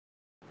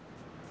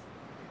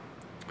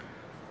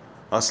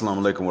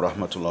Assalamu alaikum wa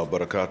rahmatullahi wa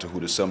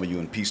barakatuhu to some of you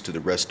and peace to the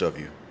rest of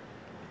you.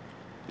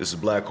 This is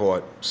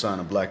Blackheart,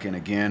 sign of Black in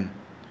again,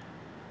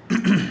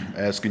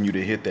 asking you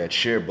to hit that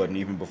share button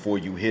even before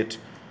you hit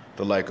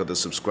the like or the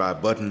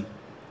subscribe button,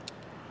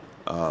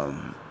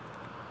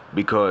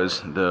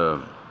 because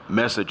the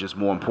message is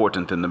more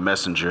important than the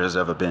messenger has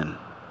ever been.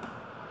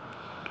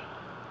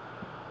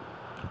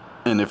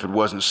 And if it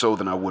wasn't so,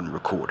 then I wouldn't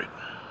record it.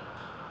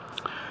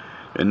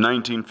 In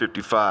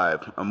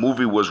 1955, a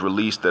movie was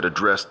released that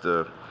addressed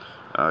the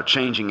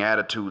changing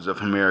attitudes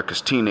of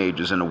America's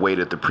teenagers in a way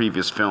that the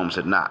previous films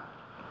had not.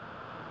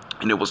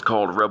 And it was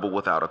called Rebel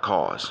Without a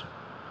Cause.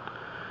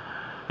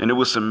 And it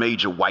was some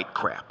major white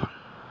crap.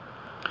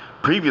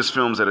 Previous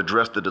films had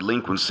addressed the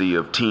delinquency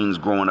of teens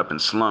growing up in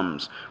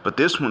slums, but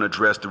this one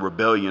addressed the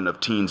rebellion of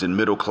teens in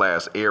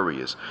middle-class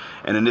areas.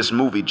 And in this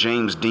movie,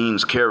 James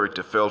Dean's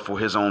character fell for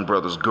his own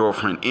brother's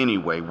girlfriend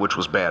anyway, which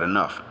was bad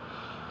enough.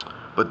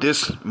 But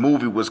this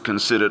movie was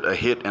considered a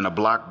hit and a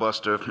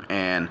blockbuster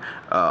and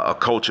a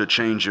culture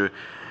changer.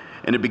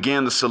 And it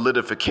began the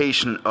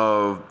solidification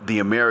of the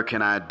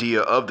American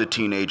idea of the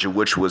teenager,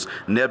 which was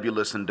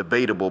nebulous and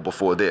debatable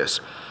before this.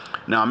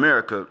 Now,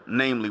 America,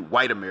 namely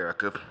white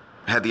America,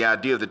 had the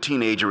idea of the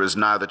teenager as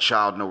neither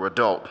child nor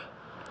adult.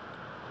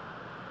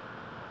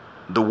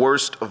 The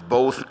worst of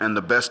both and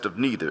the best of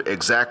neither,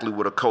 exactly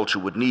what a culture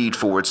would need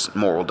for its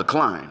moral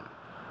decline.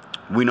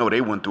 We know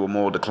they went through a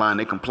moral decline,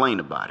 they complained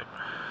about it.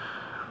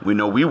 We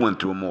know we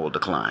went through a moral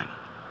decline.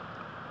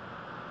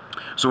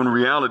 So in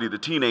reality, the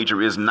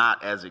teenager is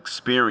not as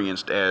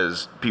experienced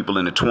as people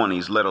in the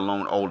 20s, let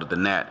alone older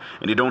than that.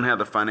 And they don't have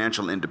the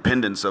financial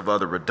independence of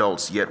other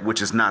adults yet, which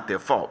is not their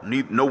fault.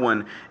 No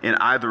one in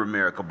either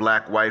America,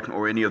 black, white,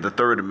 or any of the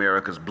third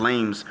Americas,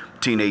 blames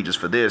teenagers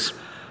for this.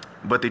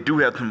 But they do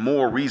have the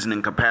moral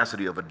reasoning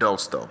capacity of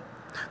adults, though.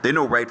 They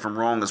know right from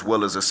wrong as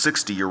well as a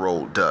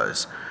 60-year-old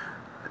does.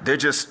 They're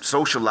just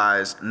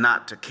socialized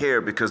not to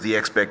care because the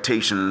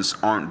expectations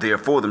aren't there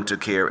for them to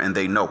care, and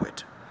they know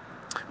it.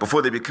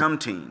 Before they become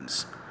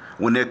teens,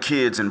 when they're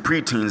kids and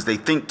preteens, they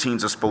think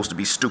teens are supposed to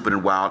be stupid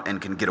and wild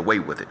and can get away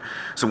with it.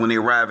 So when they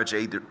arrive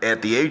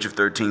at the age of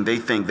 13, they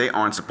think they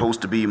aren't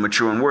supposed to be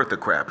mature and worth the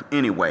crap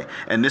anyway.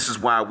 And this is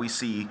why we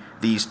see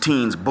these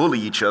teens bully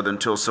each other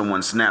until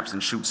someone snaps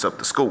and shoots up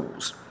the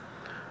schools.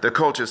 Their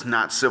culture is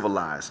not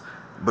civilized,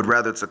 but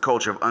rather it's a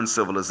culture of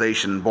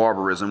uncivilization and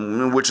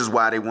barbarism, which is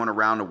why they went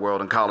around the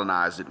world and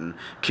colonized it and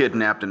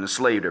kidnapped and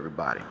enslaved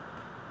everybody.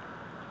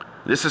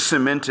 This is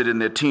cemented in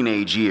their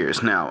teenage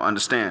years. Now,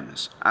 understand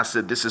this. I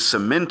said this is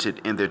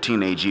cemented in their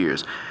teenage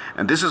years.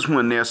 And this is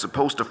when they're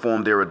supposed to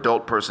form their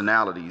adult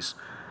personalities,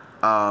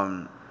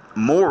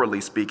 morally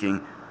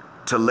speaking,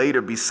 to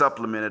later be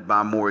supplemented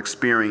by more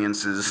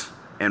experiences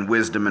and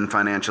wisdom and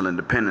financial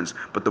independence.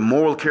 But the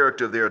moral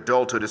character of their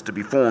adulthood is to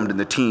be formed in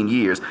the teen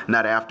years,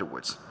 not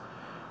afterwards.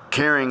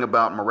 Caring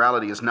about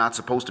morality is not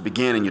supposed to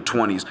begin in your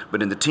 20s,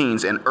 but in the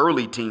teens and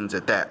early teens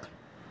at that.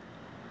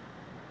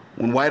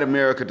 When white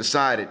America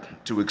decided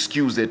to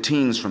excuse their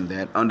teens from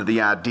that under the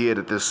idea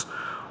that this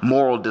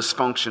moral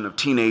dysfunction of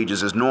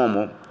teenagers is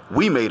normal,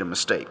 we made a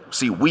mistake.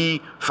 See,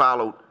 we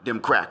followed them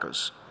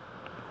crackers.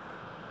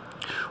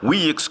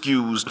 We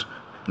excused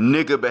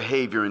nigger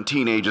behavior in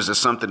teenagers as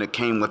something that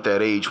came with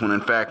that age, when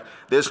in fact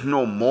there's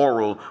no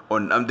moral or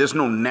there's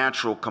no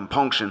natural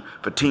compunction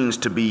for teens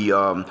to be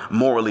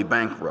morally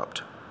bankrupt.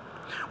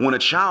 When a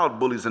child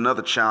bullies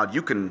another child,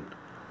 you can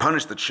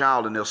punish the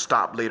child and they'll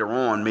stop later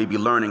on, maybe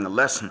learning a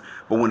lesson.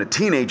 But when a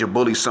teenager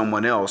bullies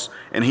someone else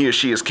and he or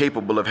she is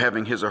capable of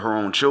having his or her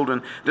own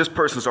children, this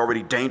person's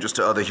already dangerous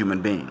to other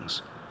human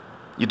beings.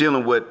 You're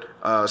dealing with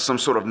some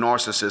sort of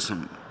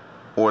narcissism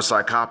or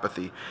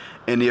psychopathy.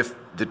 And if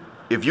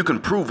you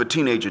can prove a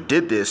teenager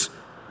did this,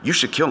 you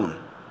should kill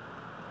him.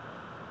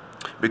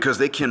 Because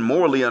they can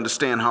morally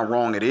understand how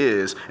wrong it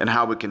is and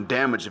how it can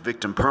damage the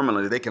victim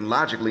permanently. They can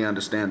logically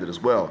understand it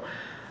as well.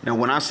 Now,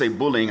 when I say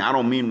bullying, I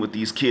don't mean what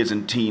these kids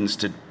and teens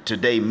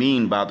today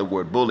mean by the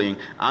word bullying.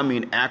 I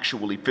mean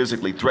actually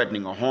physically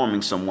threatening or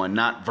harming someone,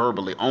 not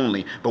verbally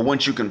only. But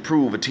once you can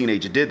prove a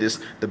teenager did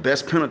this, the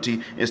best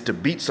penalty is to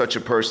beat such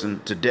a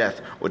person to death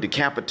or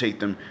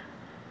decapitate them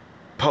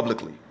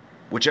publicly.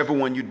 Whichever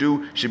one you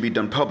do should be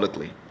done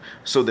publicly,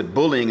 so that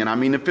bullying, and I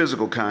mean the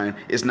physical kind,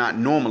 is not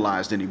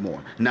normalized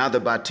anymore, neither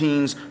by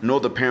teens nor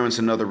the parents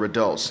and other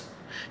adults.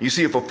 You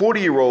see, if a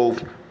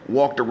 40-year-old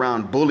walked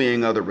around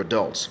bullying other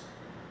adults,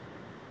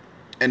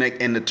 and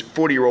the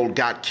 40-year-old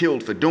got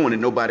killed for doing it,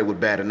 nobody would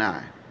bat an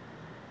eye.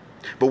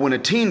 But when a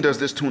teen does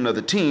this to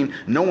another teen,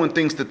 no one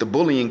thinks that the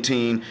bullying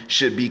teen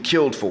should be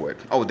killed for it.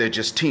 Oh, they're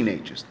just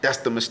teenagers. That's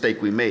the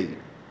mistake we made.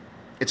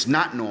 It's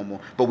not normal,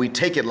 but we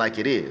take it like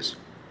it is.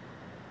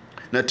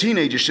 Now,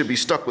 teenagers should be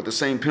stuck with the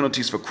same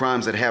penalties for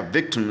crimes that have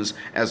victims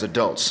as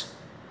adults.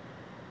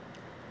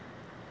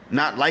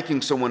 Not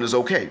liking someone is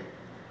okay.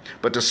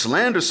 But to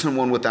slander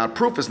someone without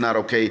proof is not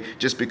okay,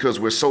 just because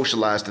we're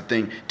socialized to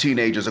think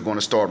teenagers are going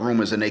to start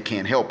rumors and they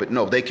can't help it.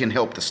 No, they can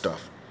help the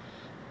stuff.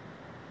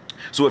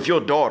 So if your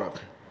daughter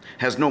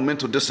has no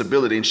mental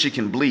disability, and she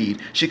can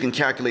bleed, she can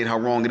calculate how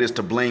wrong it is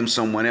to blame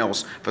someone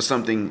else for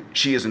something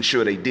she isn't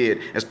sure they did,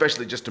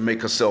 especially just to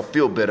make herself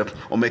feel better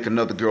or make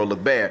another girl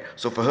look bad.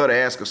 So for her to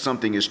ask if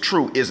something is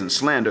true isn't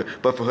slander,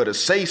 but for her to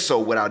say so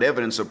without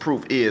evidence or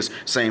proof is.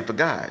 Same for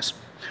guys.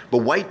 But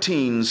white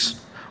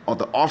teens are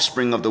the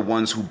offspring of the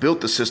ones who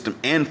built the system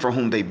and for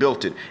whom they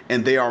built it,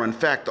 and they are in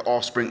fact the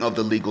offspring of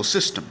the legal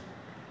system.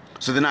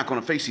 So they're not going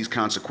to face these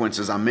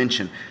consequences I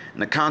mentioned.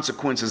 And the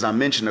consequences I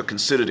mentioned are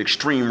considered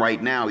extreme right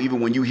now,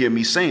 even when you hear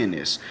me saying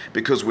this,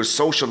 because we're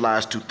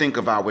socialized to think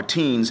of our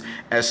teens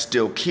as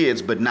still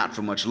kids, but not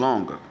for much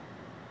longer.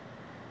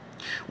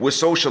 We're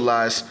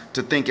socialized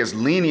to think as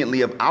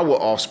leniently of our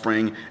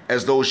offspring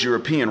as those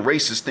European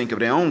races think of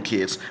their own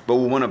kids. But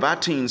when one of our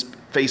teens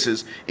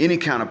faces any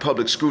kind of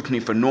public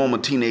scrutiny for normal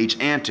teenage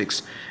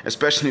antics,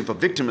 especially if a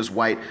victim is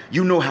white,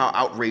 you know how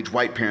outraged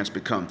white parents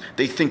become.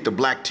 They think the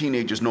black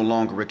teenager is no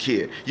longer a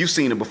kid. You've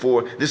seen it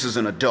before. This is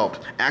an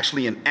adult,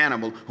 actually an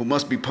animal who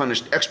must be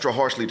punished extra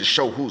harshly to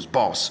show who's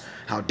boss.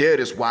 How dare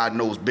this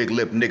wide-nosed,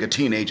 big-lipped nigga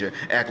teenager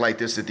act like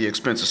this at the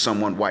expense of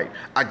someone white?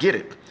 I get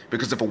it,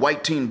 because if a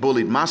white teen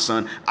bullied my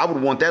son, I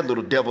would want that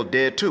little devil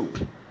dead too.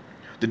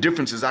 The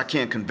difference is I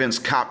can't convince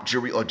cop,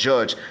 jury, or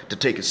judge to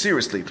take it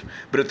seriously.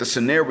 But if the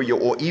scenario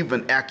or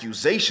even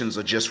accusations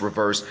are just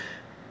reversed,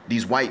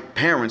 these white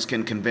parents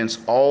can convince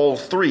all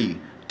three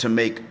to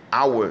make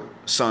our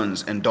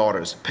sons and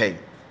daughters pay.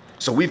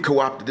 So we've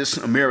co-opted this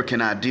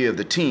American idea of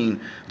the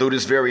teen, though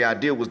this very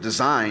idea was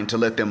designed to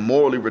let their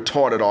morally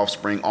retarded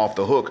offspring off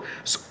the hook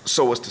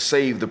so as to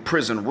save the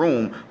prison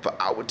room for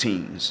our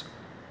teens.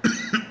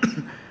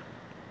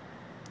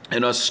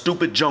 And us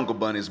stupid jungle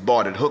bunnies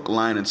bought it hook,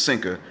 line, and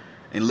sinker,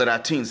 and let our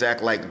teens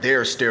act like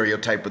their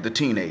stereotype of the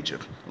teenager,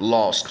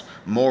 lost,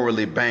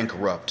 morally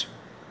bankrupt,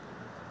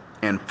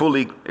 and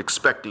fully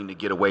expecting to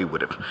get away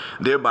with it,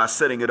 thereby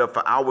setting it up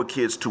for our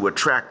kids to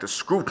attract the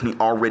scrutiny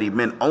already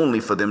meant only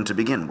for them to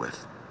begin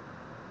with.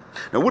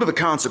 Now, what are the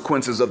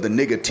consequences of the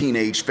nigger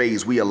teenage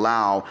phase we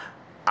allow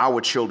our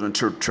children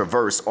to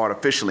traverse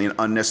artificially and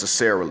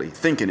unnecessarily,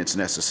 thinking it's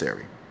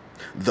necessary?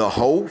 The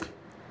hoe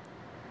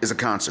is a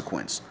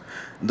consequence.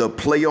 The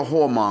player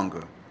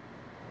whoremonger,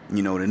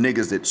 you know, the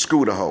niggas that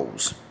screw the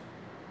hoes,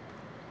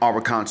 are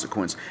a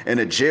consequence. And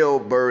a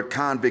jailbird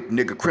convict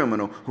nigger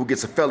criminal who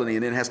gets a felony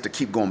and then has to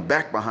keep going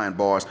back behind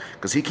bars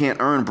because he can't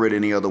earn bread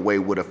any other way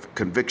with a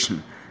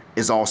conviction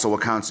is also a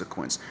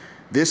consequence.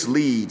 This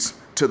leads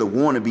to the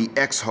wannabe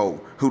ex-hoe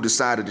who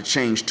decided to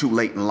change too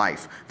late in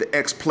life. The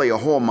ex-player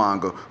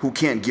whoremonger who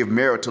can't give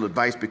marital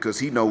advice because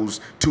he knows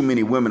too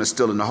many women are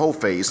still in the hoe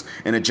phase.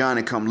 And a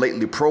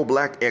Johnny-come-lately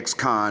pro-black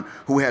ex-con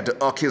who had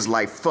to uck his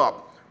life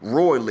up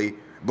royally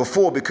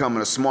before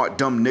becoming a smart,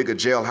 dumb nigger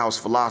jailhouse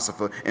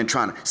philosopher and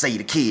trying to say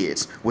to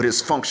kids with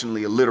his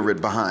functionally illiterate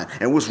behind.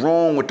 And what's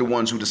wrong with the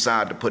ones who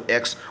decide to put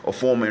ex or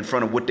former in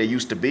front of what they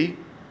used to be?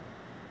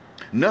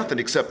 Nothing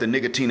except the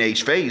nigger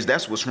teenage phase.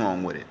 That's what's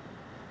wrong with it.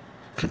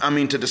 I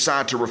mean, to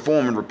decide to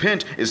reform and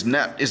repent is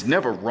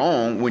never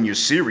wrong when you're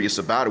serious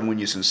about it, when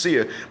you're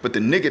sincere. But the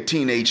nigger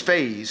teenage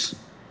phase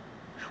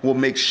will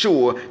make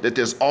sure that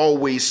there's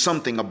always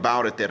something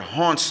about it that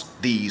haunts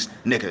these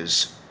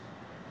niggas.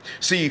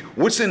 See,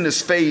 what's in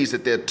this phase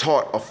that they're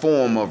taught a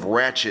form of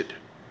ratchet?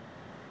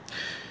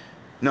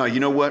 No, you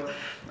know what?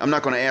 I'm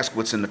not going to ask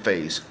what's in the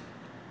phase.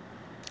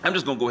 I'm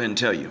just going to go ahead and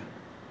tell you.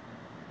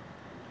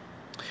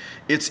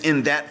 It's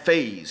in that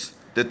phase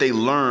that they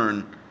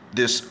learn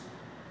this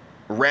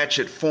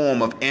ratchet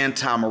form of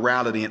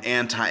anti-morality and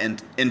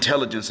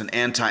anti-intelligence and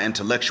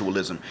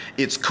anti-intellectualism.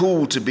 It's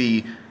cool to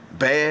be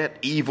bad,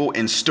 evil,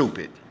 and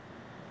stupid.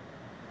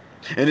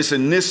 And it's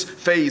in this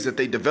phase that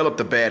they develop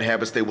the bad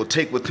habits they will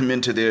take with them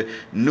into their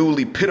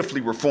newly pitifully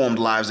reformed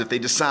lives if they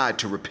decide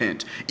to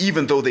repent,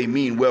 even though they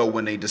mean well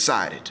when they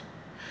decide it.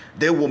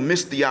 They will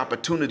miss the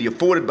opportunity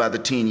afforded by the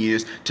teen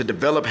years to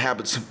develop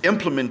habits of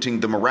implementing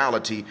the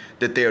morality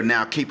that they are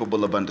now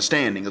capable of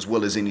understanding, as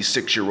well as any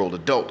 6-year-old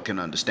adult can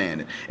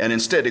understand it. And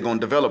instead, they're going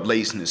to develop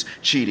laziness,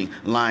 cheating,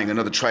 lying, and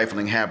other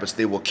trifling habits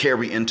they will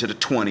carry into the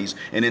 20s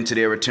and into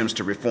their attempts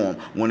to reform.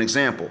 One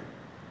example,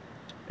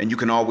 and you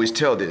can always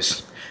tell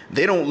this,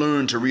 they don't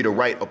learn to read or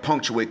write or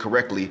punctuate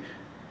correctly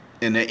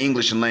in their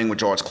English and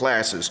language arts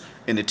classes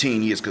in the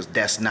teen years because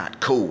that's not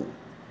cool.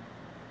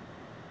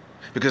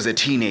 Because they're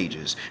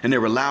teenagers and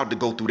they're allowed to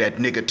go through that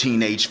nigger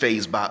teenage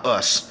phase by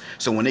us.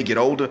 So when they get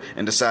older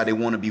and decide they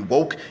want to be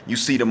woke, you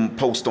see them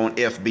post on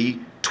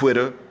FB,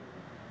 Twitter,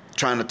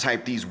 trying to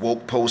type these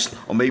woke posts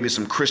or maybe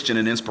some Christian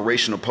and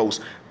inspirational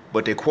posts,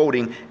 but they're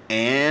quoting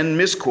and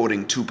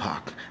misquoting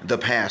Tupac, the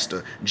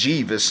pastor,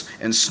 Jeeves,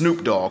 and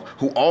Snoop Dogg,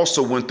 who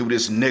also went through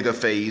this nigger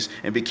phase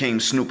and became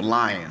Snoop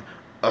Lion,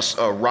 a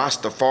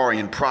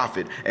Rastafarian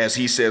prophet, as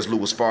he says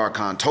Louis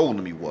Farrakhan told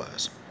him he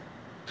was.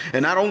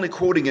 And not only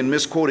quoting and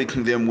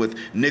misquoting them with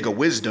nigger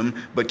wisdom,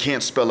 but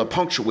can't spell or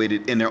punctuate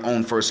it in their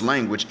own first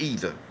language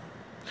either.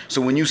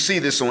 So when you see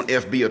this on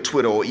FB or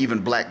Twitter or even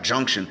Black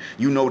Junction,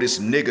 you know this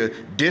nigger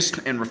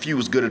dissed and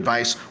refused good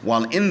advice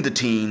while in the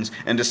teens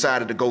and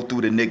decided to go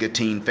through the nigger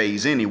teen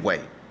phase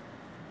anyway.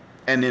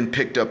 and then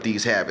picked up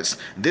these habits.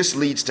 This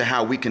leads to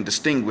how we can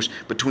distinguish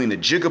between the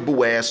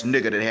jigaboo ass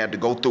nigga that had to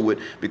go through it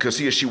because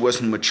he or she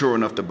wasn't mature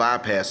enough to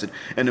bypass it,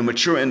 and the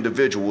mature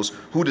individuals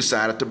who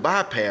decided to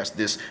bypass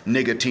this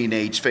nigga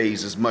teenage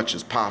phase as much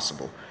as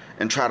possible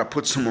and try to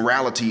put some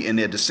morality in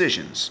their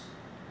decisions.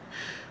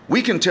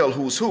 We can tell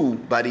who's who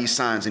by these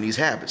signs and these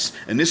habits,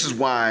 and this is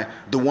why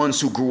the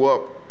ones who grew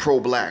up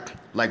pro-black,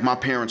 like my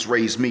parents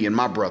raised me and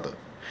my brother,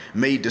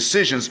 made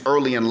decisions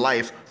early in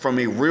life from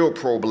a real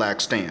pro-black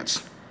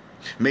stance.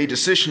 Made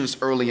decisions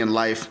early in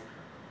life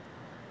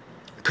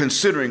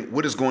considering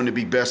what is going to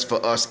be best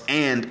for us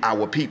and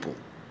our people,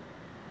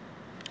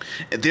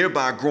 and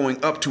thereby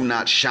growing up to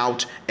not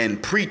shout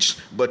and preach,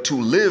 but to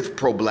live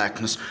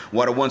pro-blackness,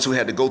 while the ones who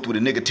had to go through the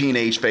nigga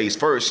teenage phase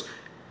first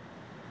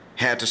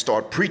had to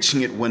start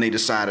preaching it when they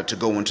decided to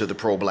go into the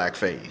pro-black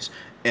phase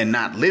and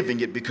not living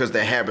it because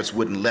their habits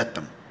wouldn't let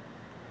them.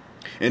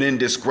 And then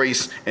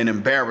disgrace and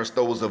embarrass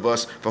those of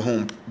us for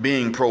whom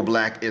being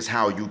pro-black is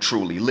how you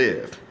truly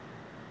live.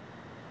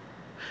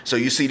 So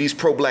you see these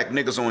pro-black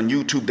niggas on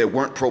YouTube that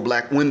weren't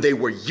pro-black when they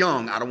were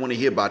young. I don't want to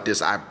hear about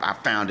this. I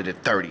found it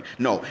at 30.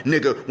 No,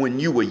 nigga, when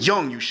you were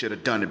young, you should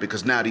have done it,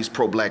 because now these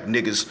pro-black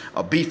niggas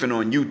are beefing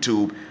on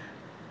YouTube.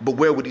 But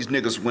where were these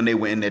niggas when they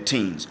were in their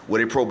teens? Were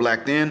they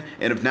pro-black then?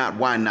 And if not,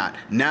 why not?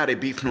 Now they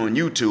beefing on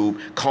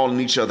YouTube, calling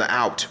each other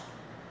out,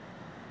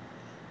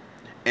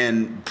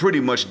 and pretty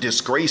much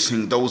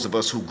disgracing those of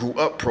us who grew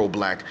up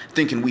pro-black,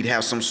 thinking we'd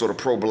have some sort of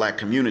pro-black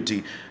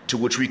community to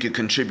which we could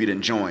contribute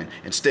and join.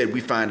 Instead,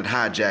 we find it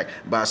hijacked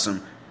by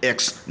some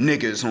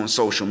ex-niggas on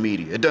social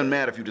media. It doesn't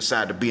matter if you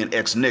decide to be an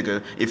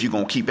ex-nigga if you're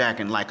going to keep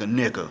acting like a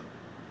nigga.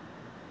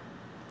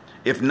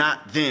 If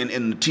not then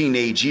in the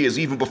teenage years,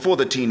 even before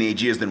the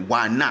teenage years, then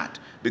why not?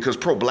 Because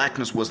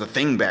pro-blackness was a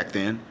thing back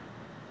then.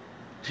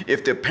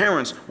 If their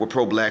parents were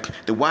pro-black,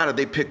 then why did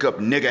they pick up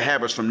nigga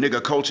habits from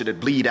nigga culture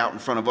that bleed out in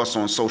front of us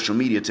on social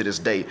media to this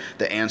day?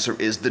 The answer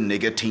is the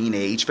nigga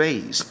teenage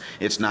phase.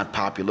 It's not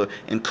popular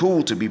and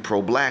cool to be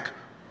pro-black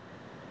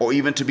or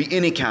even to be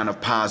any kind of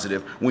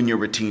positive when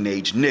you're a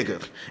teenage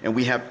nigga. And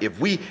if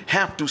we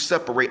have to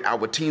separate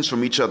our teens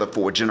from each other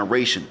for a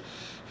generation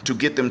to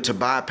get them to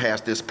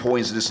bypass this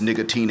poisonous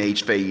nigga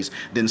teenage phase,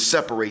 then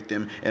separate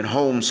them and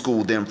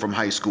homeschool them from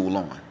high school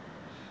on.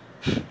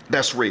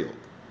 That's real.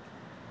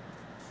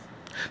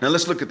 Now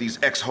let's look at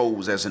these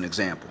ex-hoes as an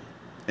example.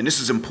 And this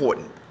is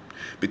important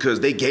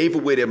because they gave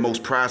away their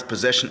most prized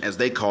possession, as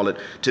they call it,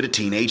 to the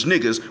teenage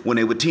niggas when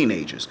they were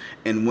teenagers.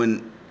 And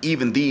when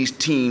even these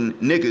teen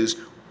niggas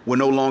were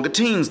no longer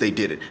teens, they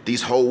did it.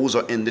 These hoes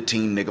are in the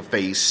teen nigga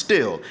phase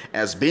still,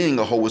 as being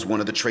a hoe is one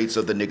of the traits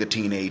of the nigga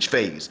teenage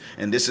phase.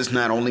 And this is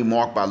not only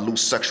marked by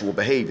loose sexual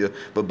behavior,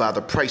 but by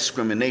the price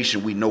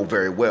discrimination we know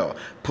very well.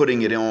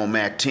 Putting it on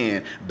Mac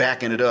 10,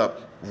 backing it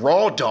up,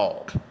 raw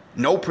dog.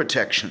 No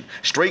protection,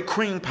 straight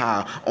cream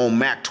pie on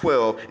Mac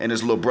 12 and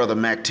his little brother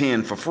Mac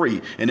 10 for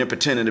free, and then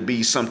pretending to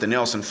be something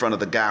else in front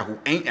of the guy who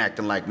ain't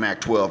acting like Mac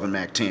 12 and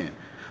Mac 10,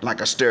 like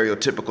a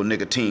stereotypical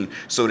nigga teen,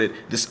 so that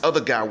this other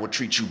guy will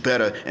treat you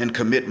better and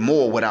commit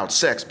more without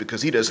sex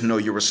because he doesn't know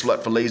you're a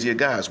slut for lazier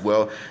guys.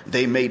 Well,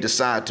 they may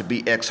decide to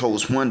be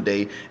ex-hoes one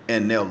day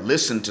and they'll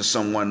listen to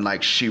someone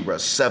like Shira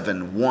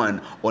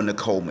 7-1 or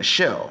Nicole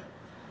Michelle.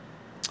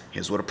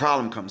 Here's where the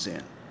problem comes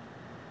in.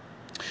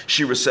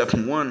 Shira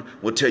 7-1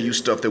 will tell you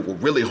stuff that will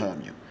really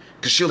harm you,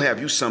 because she'll have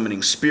you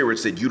summoning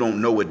spirits that you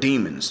don't know are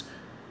demons.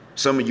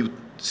 Some of you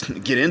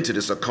get into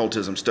this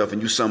occultism stuff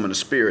and you summon a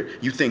spirit,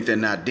 you think they're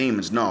not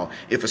demons. No,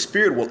 if a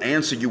spirit will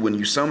answer you when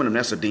you summon them,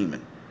 that's a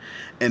demon.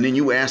 And then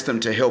you ask them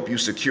to help you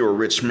secure a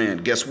rich man.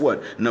 Guess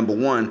what? Number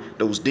one,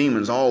 those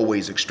demons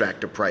always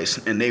extract a price,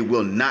 and they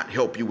will not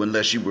help you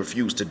unless you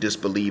refuse to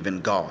disbelieve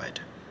in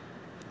God.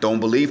 Don't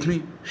believe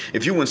me?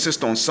 If you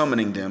insist on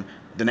summoning them,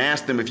 then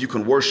ask them if you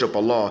can worship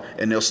Allah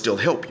and they'll still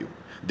help you.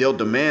 They'll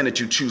demand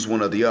that you choose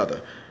one or the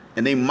other.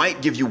 And they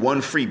might give you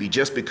one freebie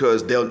just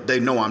because they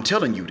know I'm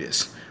telling you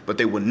this. But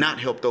they will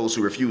not help those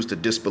who refuse to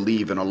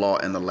disbelieve in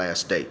Allah and the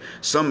last day.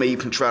 Some may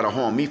even try to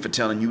harm me for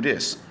telling you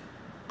this.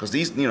 Because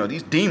these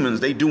demons,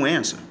 they do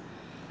answer.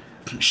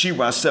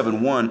 Shira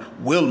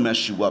 7-1 will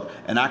mess you up,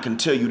 and I can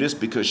tell you this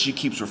because she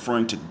keeps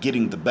referring to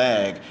getting the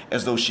bag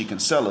as though she can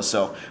sell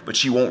herself, but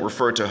she won't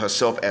refer to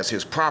herself as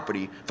his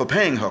property for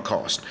paying her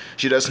cost.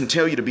 She doesn't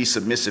tell you to be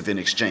submissive in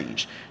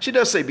exchange. She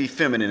does say be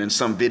feminine in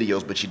some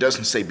videos, but she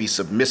doesn't say be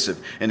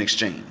submissive in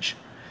exchange.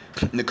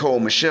 Nicole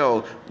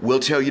Michelle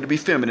will tell you to be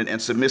feminine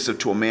and submissive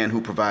to a man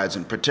who provides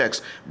and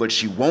protects, but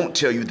she won't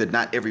tell you that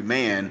not every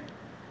man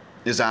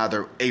is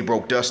either a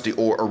broke dusty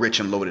or a rich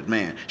and loaded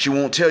man. She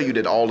won't tell you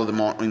that all of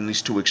them are in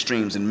these two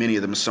extremes and many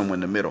of them are somewhere in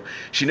the middle.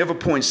 She never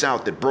points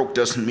out that broke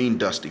doesn't mean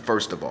dusty,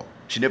 first of all.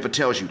 She never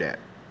tells you that.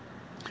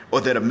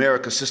 Or that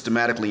America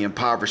systematically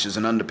impoverishes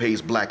and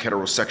underpays black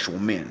heterosexual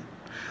men.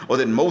 Or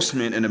that most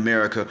men in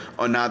America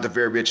are neither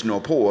very rich nor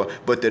poor,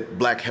 but that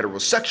black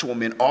heterosexual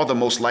men are the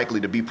most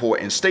likely to be poor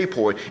and stay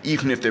poor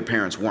even if their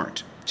parents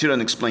weren't. She doesn't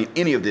explain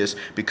any of this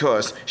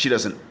because she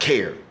doesn't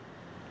care.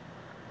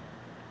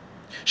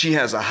 She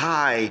has a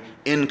high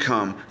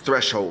income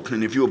threshold,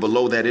 and if you are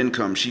below that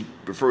income, she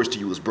refers to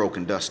you as broke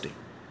and dusty.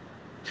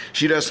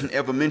 She doesn't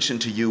ever mention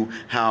to you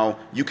how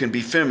you can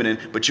be feminine,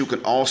 but you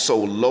can also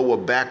lower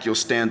back your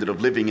standard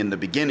of living in the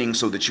beginning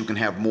so that you can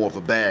have more of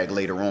a bag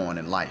later on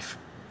in life.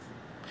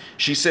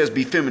 She says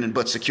be feminine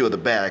but secure the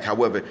bag.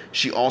 However,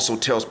 she also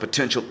tells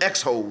potential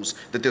ex-hoes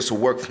that this will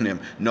work for them.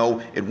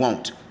 No, it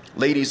won't.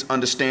 Ladies,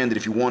 understand that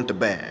if you want the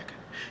bag,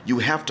 you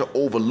have to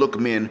overlook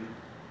men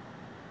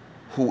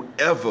who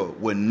ever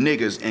were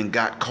niggas and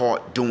got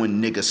caught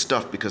doing nigga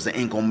stuff, because they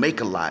ain't gonna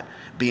make a lot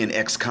being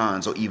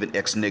ex-cons or even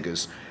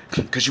ex-niggas.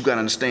 Because you gotta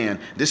understand,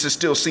 this is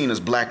still seen as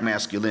black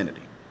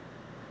masculinity.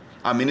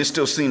 I mean, it's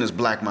still seen as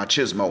black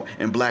machismo,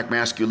 and black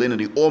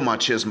masculinity or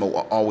machismo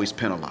are always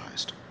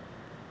penalized.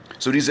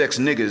 So these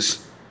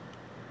ex-niggas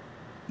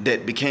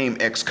that became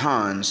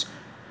ex-cons,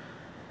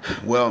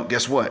 well,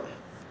 guess what?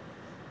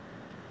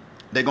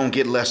 They're gonna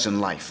get less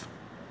in life.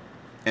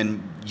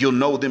 And you'll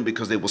know them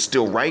because they will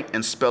still write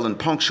and spell and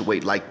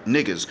punctuate like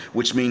niggas,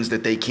 which means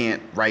that they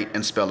can't write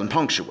and spell and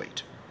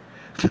punctuate.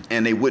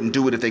 And they wouldn't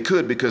do it if they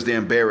could because they're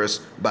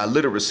embarrassed by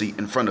literacy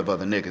in front of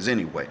other niggas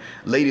anyway.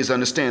 Ladies,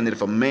 understand that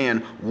if a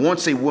man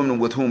wants a woman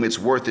with whom it's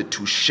worth it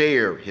to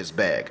share his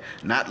bag,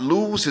 not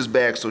lose his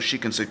bag so she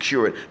can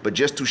secure it, but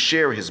just to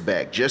share his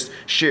bag, just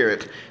share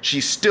it,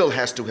 she still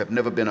has to have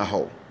never been a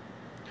hoe.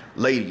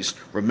 Ladies,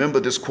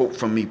 remember this quote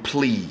from me,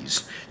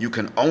 please. You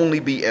can only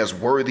be as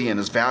worthy and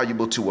as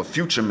valuable to a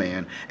future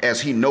man as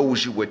he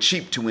knows you were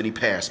cheap to any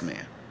past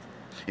man.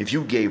 If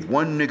you gave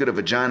one nigga the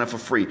vagina for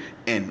free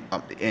and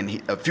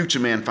a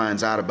future man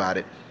finds out about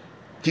it,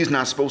 he's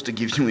not supposed to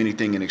give you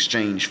anything in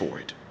exchange for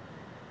it.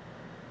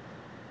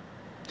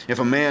 If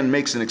a man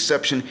makes an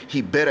exception,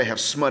 he better have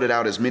smutted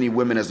out as many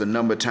women as the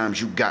number of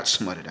times you got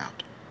smutted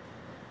out.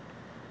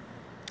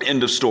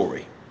 End of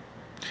story.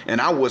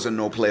 And I wasn't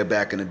no player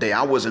back in the day.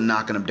 I wasn't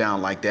knocking them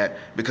down like that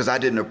because I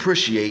didn't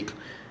appreciate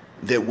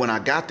that when I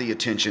got the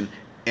attention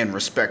and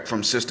respect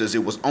from sisters,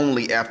 it was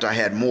only after I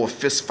had more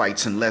fist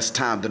fights and less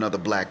time than other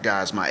black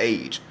guys my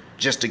age,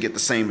 just to get the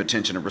same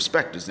attention and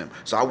respect as them.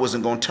 So I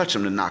wasn't going to touch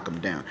them to knock them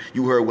down.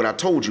 You heard what I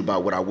told you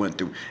about what I went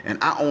through. And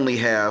I only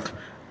have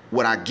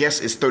what I guess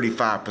is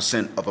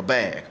 35% of a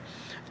bag.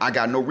 I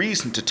got no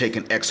reason to take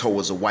an ex-hoe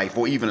as a wife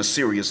or even a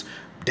serious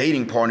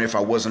dating partner if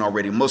I wasn't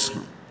already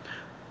Muslim.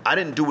 I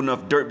didn't do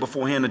enough dirt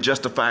beforehand to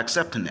justify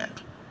accepting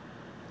that.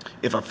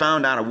 If I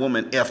found out a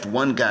woman effed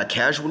one guy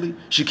casually,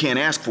 she can't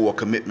ask for a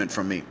commitment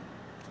from me.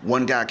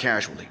 One guy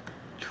casually.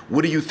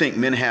 What do you think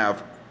men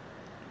have?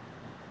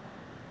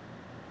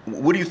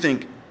 What do you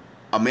think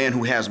a man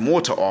who has more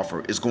to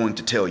offer is going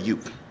to tell you?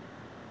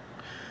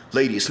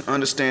 Ladies,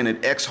 understand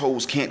that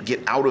ex-hoes can't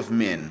get out of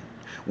men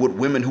what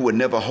women who were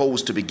never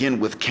hoes to begin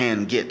with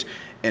can get.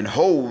 And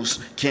hoes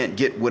can't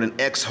get what an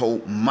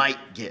ex-hoe might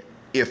get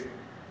if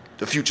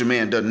the future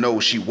man doesn't know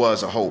she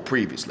was a hoe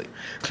previously.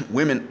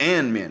 Women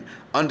and men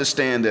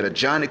understand that a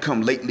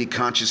Johnny-come-lately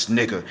conscious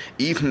nigga,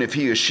 even if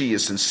he or she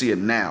is sincere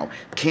now,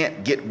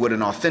 can't get what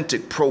an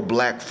authentic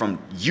pro-black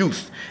from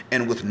youth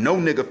and with no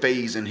nigga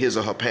phase in his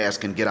or her past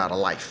can get out of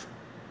life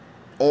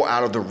or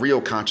out of the real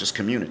conscious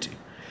community.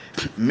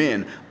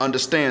 Men,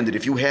 understand that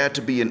if you had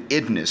to be an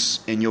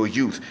idness in your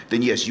youth,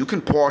 then yes, you can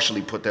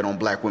partially put that on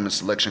black women's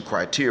selection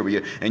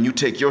criteria and you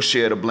take your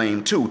share of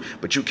blame too,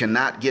 but you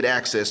cannot get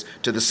access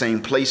to the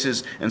same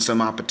places and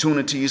some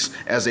opportunities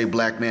as a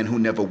black man who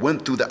never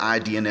went through the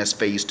IDNS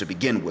phase to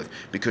begin with,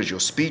 because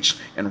your speech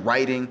and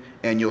writing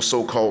and your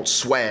so-called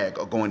swag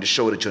are going to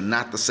show that you're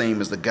not the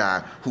same as the guy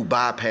who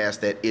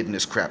bypassed that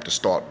idness crap to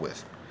start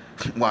with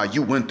while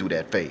you went through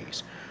that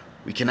phase.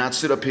 We cannot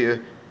sit up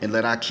here and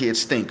let our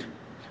kids think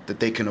that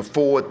they can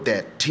afford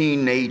that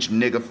teenage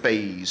nigga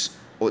phase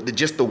or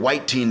just the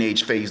white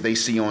teenage phase they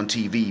see on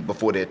TV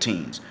before they're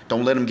teens.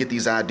 Don't let them get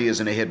these ideas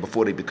in their head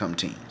before they become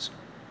teens.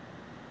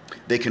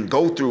 They can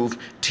go through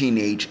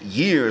teenage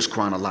years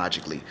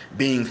chronologically,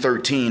 being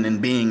 13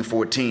 and being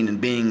 14 and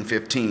being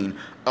 15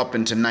 up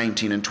into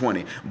 19 and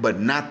 20, but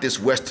not this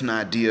Western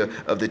idea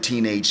of the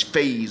teenage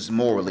phase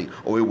morally,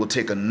 or it will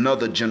take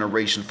another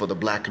generation for the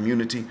black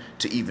community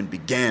to even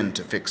begin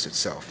to fix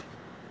itself.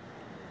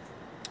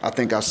 I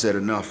think I said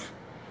enough,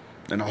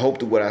 and I hope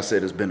that what I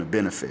said has been a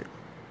benefit.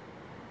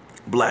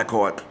 Black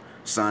Heart,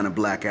 sign of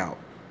black out.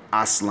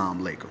 Assalamu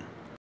alaikum.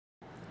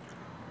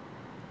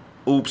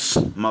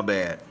 Oops, my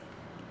bad.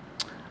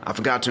 I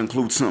forgot to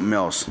include something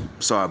else.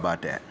 Sorry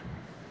about that.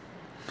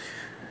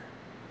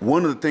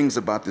 One of the things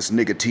about this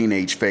nigga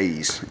teenage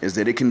phase is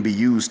that it can be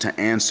used to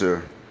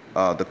answer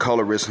the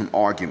colorism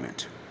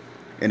argument.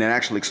 And it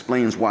actually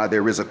explains why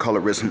there is a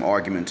colorism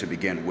argument to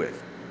begin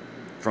with,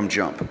 from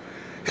jump.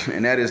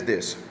 And that is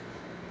this.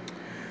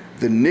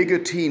 The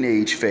nigga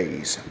teenage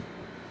phase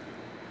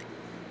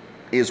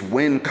is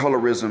when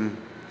colorism,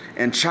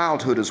 and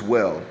childhood as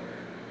well,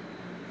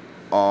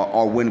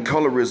 are when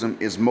colorism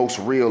is most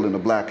real in the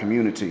black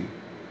community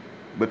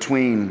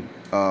between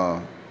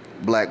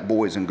black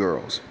boys and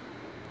girls.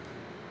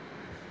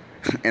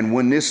 And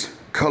when this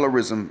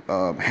colorism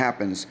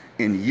happens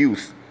in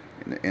youth,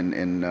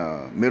 in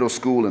middle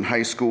school and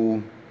high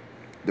school,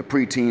 the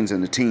preteens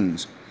and the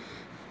teens.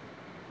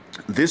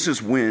 This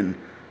is when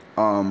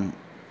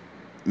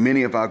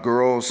many of our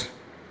girls,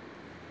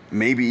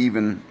 maybe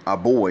even our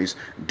boys,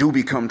 do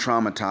become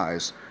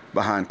traumatized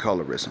behind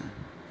colorism.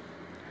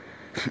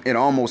 It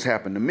almost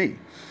happened to me.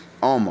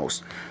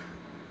 Almost.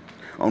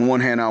 On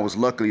one hand, I was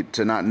lucky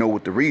to not know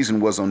what the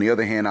reason was. On the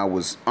other hand, I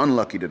was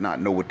unlucky to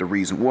not know what the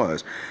reason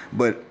was.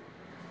 But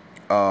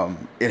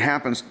it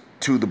happens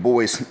to the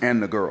boys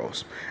and the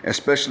girls,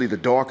 especially the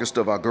darkest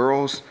of our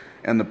girls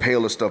and the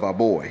palest of our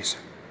boys.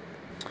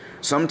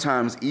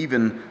 Sometimes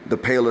even the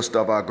palest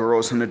of our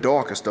girls and the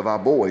darkest of our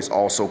boys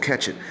also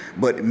catch it.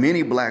 But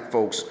many black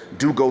folks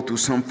do go through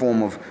some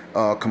form of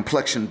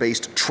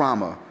complexion-based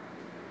trauma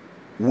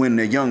when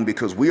they're young,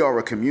 because we are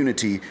a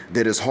community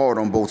that is hard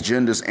on both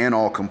genders and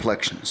all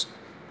complexions.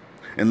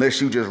 Unless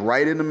you just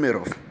right in the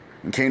middle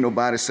and can't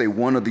nobody say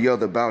one or the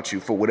other about you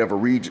for whatever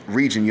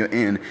region you're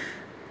in.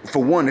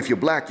 For one, if you're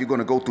black, you're going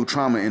to go through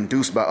trauma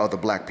induced by other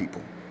black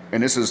people.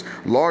 And this is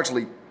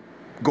largely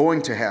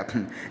going to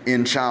happen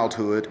in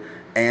childhood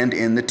and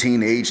in the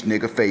teenage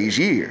nigga phase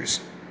years.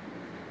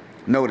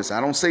 Notice, I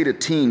don't say the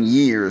teen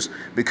years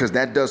because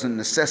that doesn't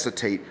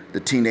necessitate the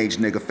teenage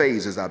nigga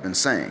phase, as I've been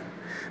saying.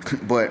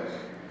 But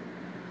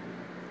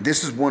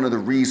this is one of the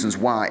reasons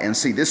why. And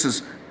see, this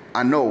is,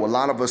 I know a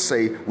lot of us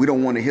say we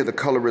don't want to hear the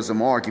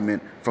colorism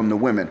argument from the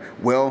women.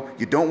 Well,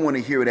 you don't want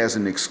to hear it as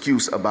an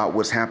excuse about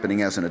what's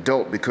happening as an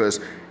adult,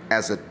 because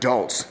as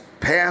adults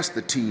past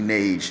the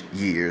teenage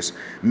years,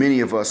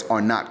 many of us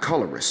are not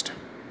colorist.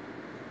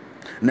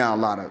 Now, a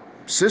lot of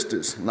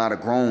sisters, a lot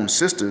of grown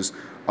sisters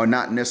are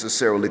not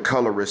necessarily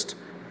colorist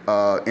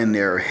in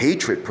their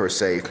hatred per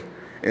se,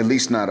 at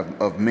least not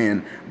of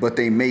men, but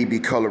they may be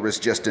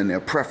colorist just in their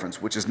preference,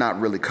 which is not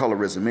really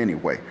colorism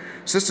anyway.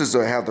 Sisters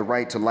have the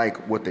right to like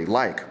what they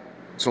like,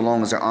 so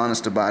long as they're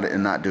honest about it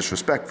and not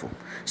disrespectful.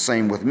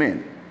 Same with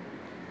men.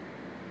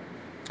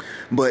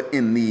 But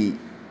many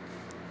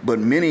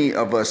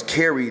of us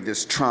carry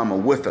this trauma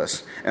with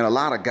us, and a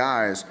lot of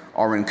guys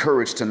are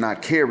encouraged to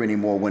not care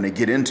anymore when they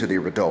get into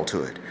their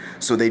adulthood.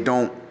 So they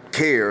don't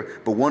care,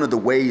 but one of the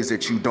ways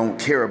that you don't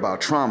care about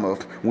trauma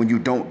when you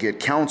don't get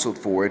counseled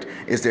for it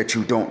is that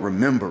you don't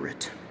remember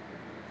it.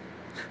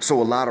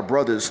 So a lot of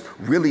brothers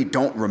really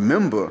don't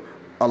remember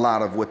a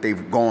lot of what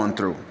they've gone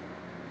through.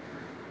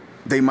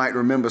 They might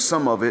remember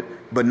some of it,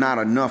 but not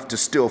enough to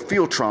still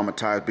feel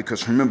traumatized,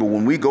 because remember,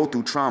 when we go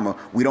through trauma,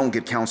 we don't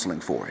get counseling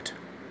for it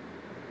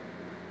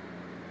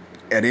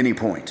at any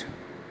point.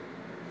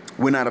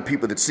 We're not a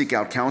people that seek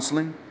out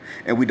counseling,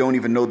 and we don't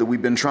even know that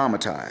we've been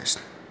traumatized.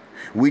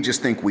 We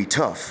just think we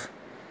tough.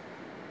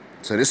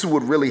 So this is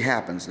what really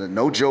happens.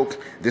 No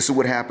joke, this is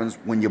what happens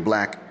when you're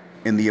black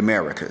in the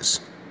Americas.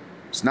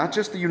 It's not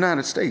just the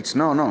United States.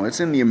 No,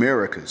 it's in the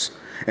Americas.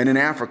 And in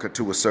Africa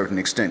to a certain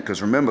extent,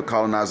 because remember,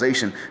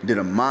 colonization did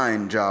a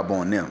mind job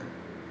on them.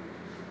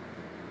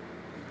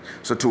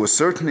 So to a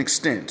certain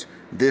extent,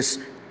 this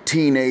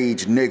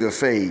teenage nigger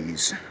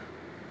phase,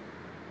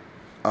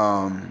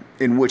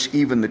 in which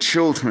even the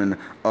children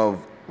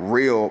of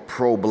real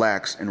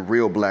pro-blacks and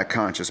real black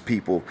conscious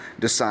people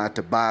decide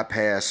to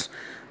bypass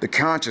the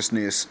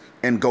consciousness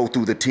and go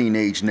through the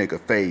teenage nigger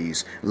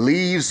phase,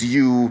 leaves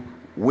you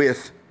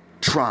with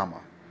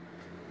trauma.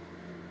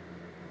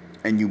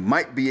 And you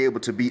might be able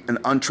to be an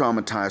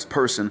untraumatized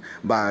person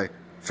by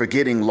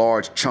forgetting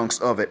large chunks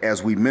of it,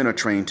 as we men are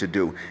trained to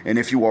do. And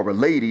if you are a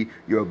lady,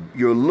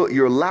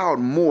 you're allowed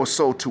more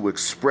so to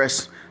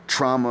express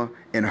trauma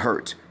and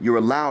hurt. You're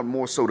allowed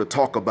more so to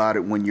talk about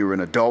it when you're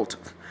an adult.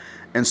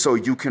 And so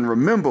you can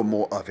remember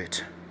more of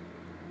it.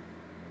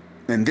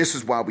 And this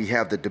is why we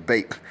have the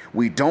debate.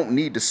 We don't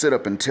need to sit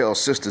up and tell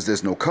sisters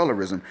there's no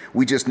colorism.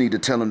 We just need to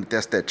tell them that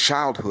that's that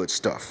childhood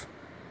stuff.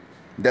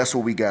 That's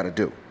what we got to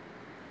do.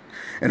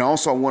 And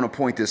also, I want to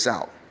point this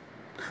out.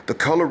 The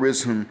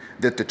colorism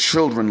that the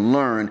children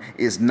learn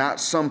is not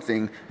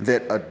something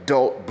that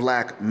adult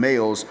black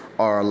males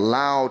are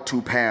allowed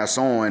to pass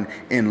on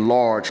in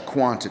large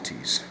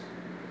quantities.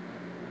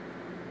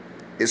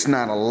 It's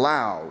not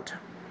allowed.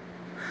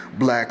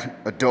 Black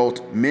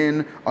adult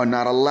men are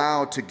not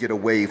allowed to get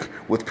away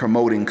with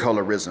promoting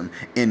colorism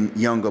in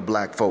younger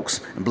black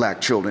folks and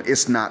black children.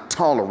 It's not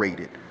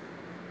tolerated.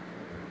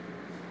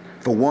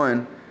 For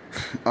one,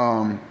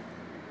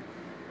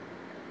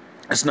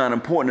 it's not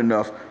important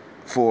enough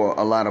for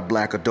a lot of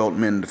black adult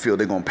men to feel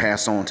they're going to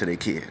pass on to their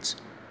kids.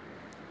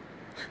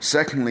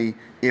 Secondly,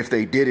 if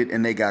they did it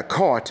and they got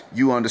caught,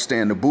 you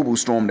understand the boo-boo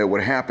storm that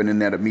would happen in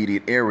that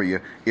immediate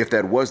area if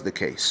that was the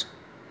case.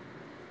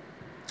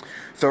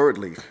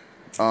 Thirdly,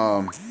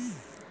 other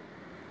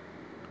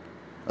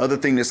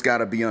thing that's got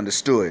to be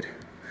understood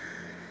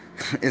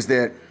is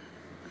that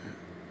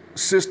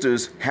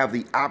sisters have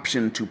the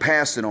option to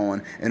pass it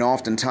on, and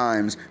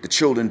oftentimes the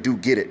children do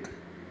get it.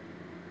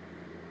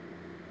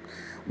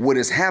 What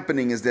is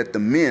happening is that the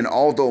men,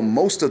 although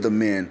most of the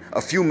men,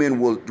 a few men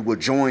will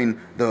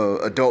join the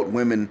adult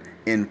women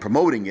in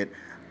promoting it,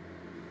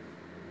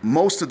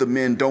 most of the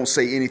men don't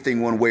say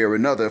anything one way or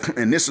another,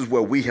 and this is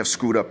where we have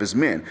screwed up as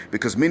men,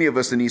 because many of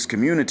us in these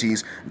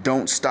communities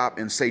don't stop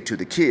and say to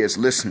the kids,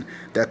 listen,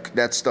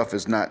 that stuff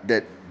is not,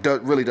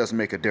 really doesn't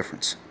make a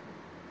difference.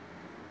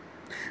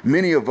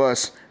 Many of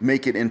us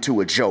make it into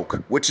a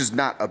joke, which is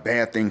not a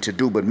bad thing to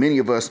do, but many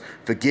of us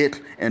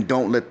forget and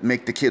don't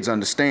make the kids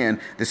understand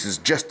this is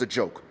just a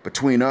joke.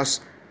 Between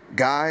us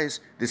guys,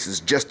 this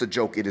is just a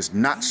joke. It is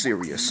not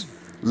serious.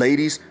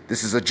 Ladies,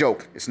 this is a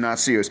joke. It's not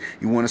serious.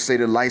 You want to say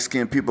that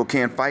light-skinned people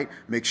can't fight?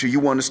 Make sure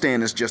you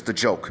understand it's just a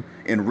joke.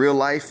 In real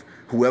life,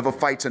 whoever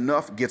fights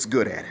enough gets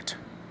good at it.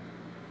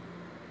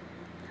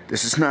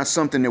 This is not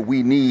something that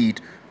we need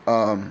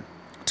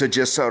to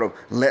just sort of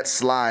let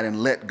slide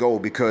and let go,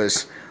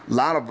 because a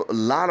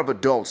lot of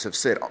adults have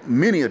said,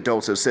 many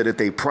adults have said that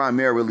they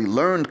primarily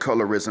learned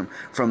colorism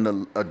from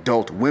the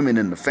adult women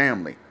in the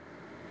family.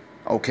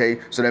 Okay,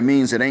 so that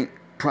means it ain't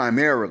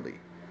primarily.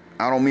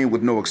 I don't mean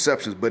with no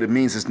exceptions, but it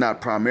means it's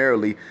not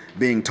primarily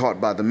being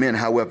taught by the men.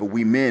 However,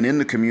 we men in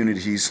the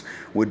communities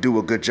would do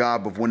a good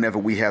job of, whenever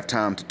we have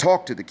time to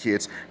talk to the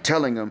kids,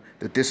 telling them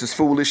that this is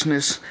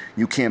foolishness.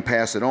 You can't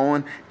pass it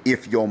on.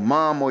 If your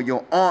mom or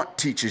your aunt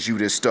teaches you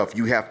this stuff,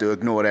 you have to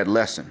ignore that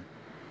lesson,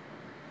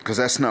 because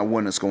that's not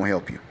one that's going to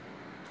help you.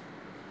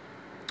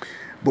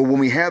 But when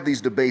we have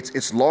these debates,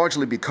 it's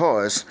largely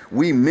because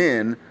we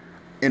men,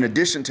 in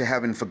addition to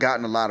having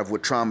forgotten a lot of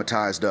what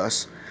traumatized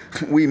us,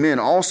 we men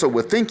also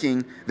were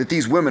thinking that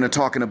these women are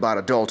talking about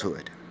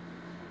adulthood.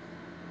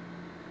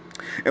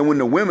 And when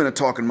the women are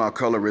talking about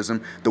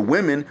colorism, the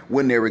women,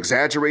 when they're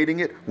exaggerating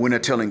it, when they're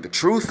telling the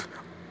truth,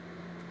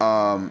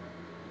 the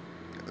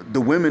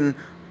women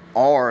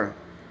are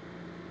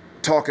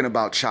talking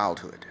about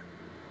childhood.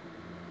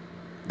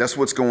 That's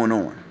what's going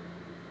on.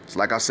 It's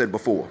like I said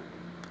before.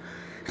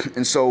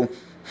 And so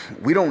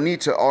we don't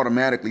need to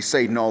automatically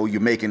say, no,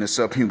 you're making this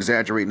up, you're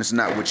exaggerating, this is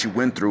not what you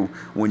went through,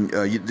 when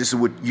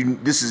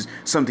this is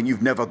something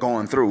you've never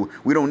gone through.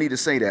 We don't need to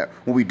say that.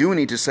 What we do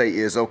need to say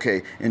is,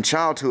 okay, in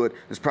childhood,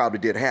 this probably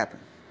did happen.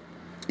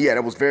 Yeah,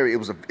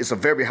 it's a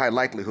very high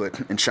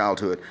likelihood in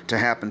childhood to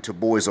happen to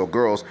boys or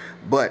girls.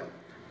 But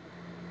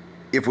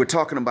if we're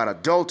talking about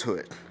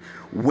adulthood,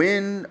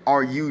 when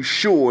are you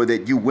sure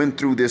that you went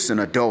through this in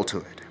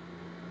adulthood?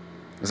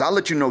 Because I'll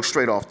let you know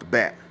straight off the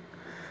bat.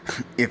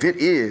 If it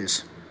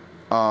is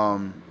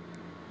going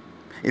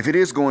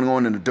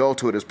on in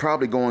adulthood, it's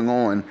probably going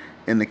on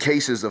in the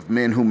cases of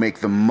men who make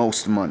the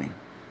most money.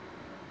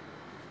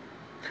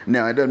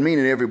 Now, it doesn't mean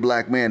that every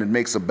black man that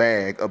makes a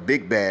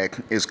big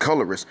bag, is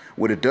colorist.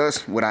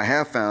 What I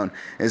have found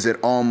is that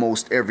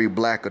almost every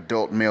black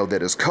adult male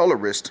that is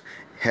colorist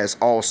has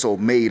also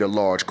made a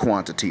large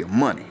quantity of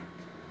money.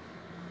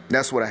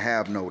 That's what I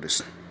have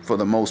noticed for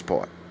the most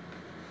part.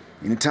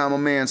 Anytime a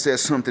man says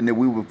something that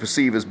we would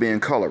perceive as being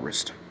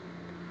colorist,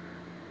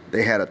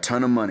 they had a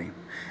ton of money.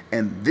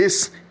 And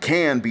this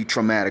can be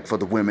traumatic for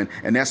the women.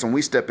 And that's when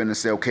we step in and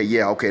say,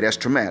 okay, that's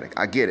traumatic.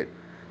 I get it.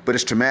 But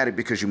it's traumatic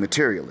because you're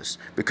materialist.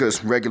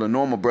 Because regular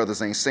normal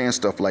brothers ain't saying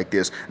stuff like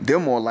this. They're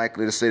more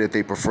likely to say that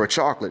they prefer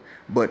chocolate,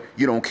 but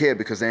you don't care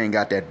because they ain't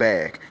got that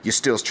bag. You're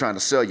still trying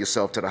to sell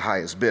yourself to the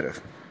highest bidder.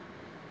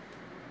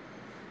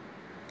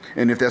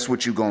 And if that's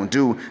what you're going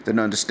to do, then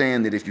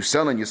understand that if you're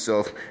selling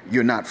yourself,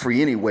 you're not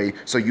free anyway,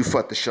 so you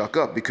fuck the shuck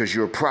up because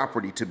you're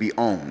property to be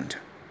owned.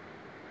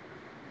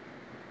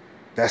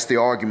 That's the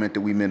argument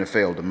that we men have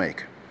failed to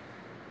make.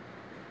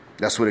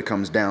 That's what it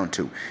comes down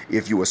to.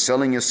 If you are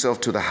selling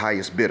yourself to the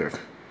highest bidder,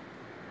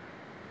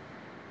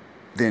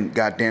 then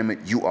goddamn it,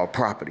 you are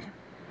property,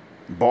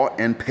 bought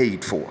and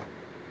paid for.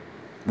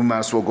 We might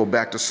as well go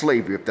back to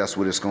slavery if that's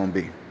what it's going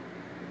to be.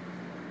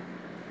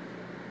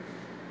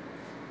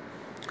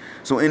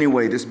 So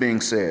anyway, this being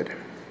said,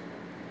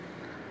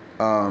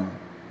 I'm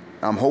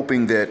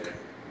hoping that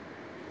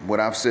what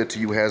I've said to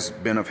you has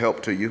been of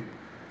help to you.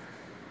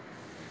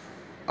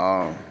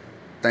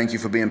 Thank you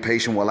for being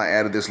patient while I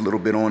added this little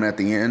bit on at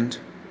the end.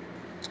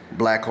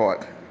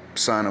 Blackheart,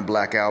 signing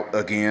Blackout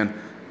again.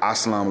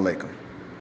 Assalamu alaikum.